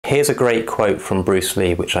here's a great quote from Bruce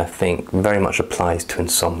Lee, which I think very much applies to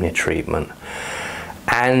insomnia treatment.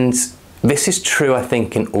 And this is true, I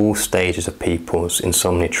think, in all stages of people's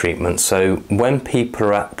insomnia treatment. So when people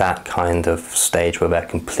are at that kind of stage where they're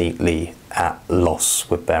completely at loss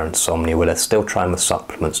with their insomnia, where they're still trying the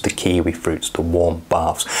supplements, the kiwi fruits, the warm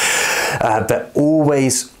baths, they're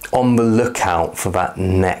always on the lookout for that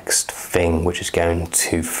next thing which is going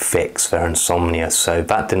to fix their insomnia. So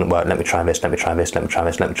that didn't work, let me try this, let me try this, let me try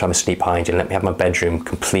this, let me try my sleep hygiene, let me have my bedroom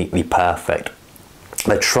completely perfect.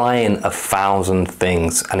 They're trying 1,000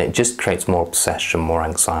 things, and it just creates more obsession, more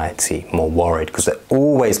anxiety, more worried, because they're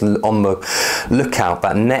always on the lookout,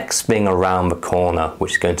 that next thing around the corner,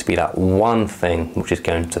 which is going to be that one thing which is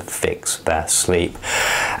going to fix their sleep.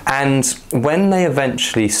 And when they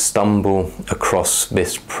eventually stumble across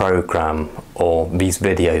this program or these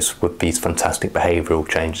videos with these fantastic behavioural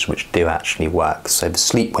changes which do actually work, so the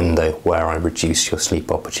sleep window, where I reduce your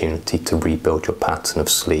sleep opportunity to rebuild your pattern of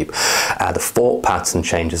sleep, the thought pattern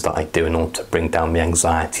changes that I do in order to bring down the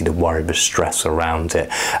anxiety, the worry, the stress around it,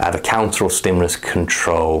 the counter or stimulus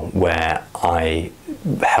control, where I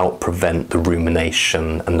help prevent the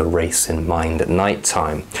rumination and the racing mind at night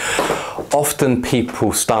time. Often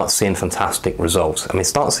people start seeing fantastic results. I mean,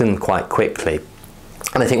 start seeing them quite quickly.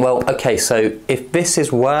 And I think, well, okay, so if this is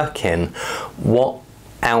working, what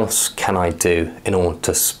else can I do in order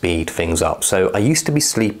to speed things up? So I used to be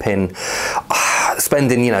sleeping,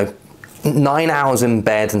 spending, 9 hours in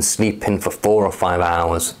bed and sleeping for 4 or 5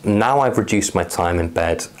 hours. Now I've reduced my time in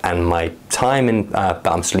bed, and my time that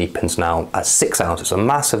I'm sleeping is now at 6 hours. It's a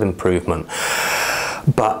massive improvement.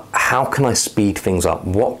 But how can I speed things up?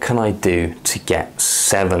 What can I do to get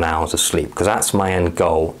 7 hours of sleep? Because that's my end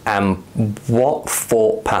goal. And what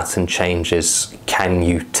thought pattern changes can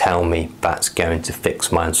you tell me that's going to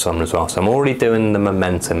fix my insomnia as well? So I'm already doing the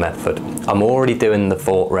momentum method. I'm already doing the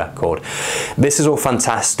thought record. This is all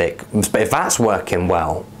fantastic. But if that's working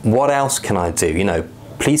well, what else can I do?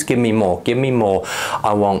 Please give me more, give me more.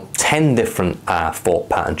 I want 10 different thought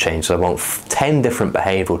pattern changes. I want 10 different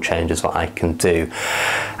behavioral changes that I can do.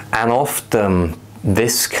 And often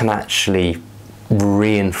this can actually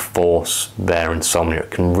reinforce their insomnia.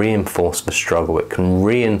 It can reinforce the struggle. It can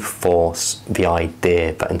reinforce the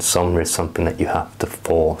idea that insomnia is something that you have to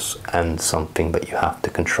force and something that you have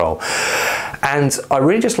to control. And I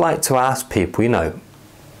really just like to ask people,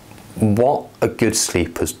 what are good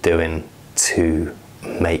sleepers doing to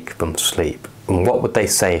make them sleep? And what would they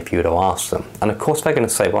say if you were to ask them? And of course they're going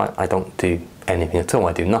to say, well, I don't do anything at all,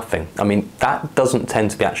 I do nothing. I mean, that doesn't tend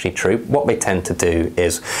to be actually true. What they tend to do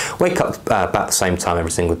is wake up about the same time every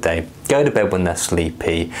single day, go to bed when they're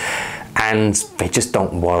sleepy, and they just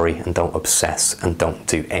don't worry and don't obsess and don't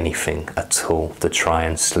do anything at all to try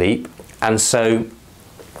and sleep. And so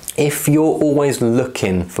if you're always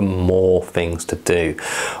looking for more things to do,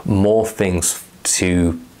 more things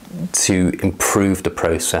to improve the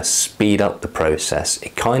process, speed up the process,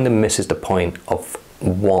 it kind of misses the point of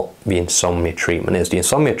what the insomnia treatment is. The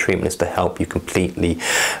insomnia treatment is to help you completely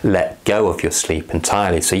let go of your sleep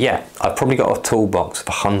entirely. So yeah, I've probably got a toolbox of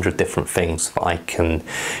 100 different things that I can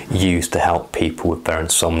use to help people with their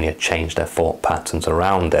insomnia change their thought patterns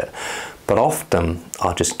around it. But often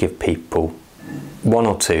I'll just give people 1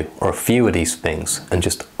 or 2 or a few of these things and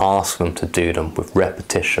just ask them to do them with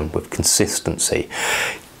repetition, with consistency.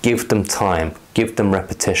 Give them time, give them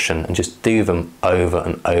repetition, and just do them over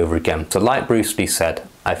and over again. So like Bruce Lee said,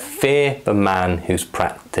 I fear the man who's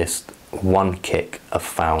practiced one kick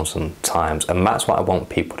 1,000 times. And that's what I want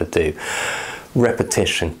people to do.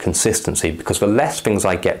 Repetition, consistency, because the less things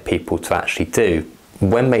I get people to actually do,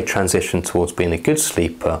 when they transition towards being a good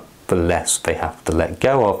sleeper, the less they have to let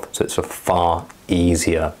go of. So it's a far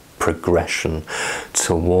easier progression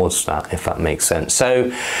towards that, if that makes sense.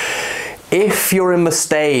 So if you're in the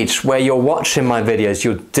stage where you're watching my videos,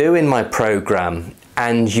 you're doing my program,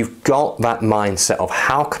 and you've got that mindset of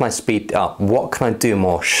how can I speed it up? What can I do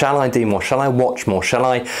more? Shall I do more? Shall I watch more? Shall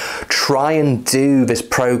I try and do this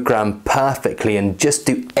program perfectly and just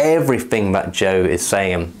do everything that Joe is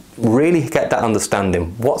saying? Really get that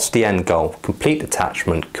understanding. What's the end goal? Complete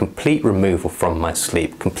detachment, complete removal from my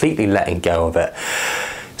sleep, completely letting go of it.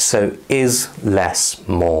 So is less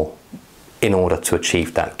more in order to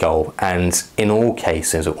achieve that goal? And in all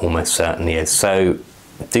cases, it almost certainly is. So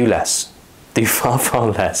do less, do far, far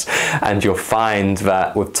less, and you'll find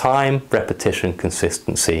that with time, repetition,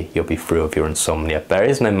 consistency, you'll be through of your insomnia. There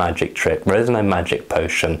is no magic trick, there is no magic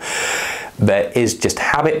potion. There is just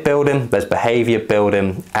habit building, there's behavior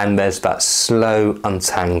building, and there's that slow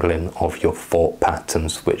untangling of your thought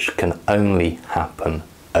patterns, which can only happen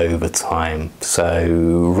over time.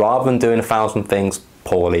 So rather than doing 1,000 things,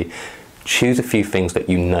 poorly, choose a few things that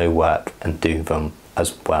you know work and do them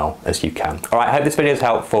as well as you can. All right, I hope this video is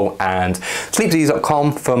helpful, and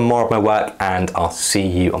sleepze.com for more of my work, and I'll see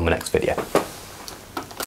you on the next video.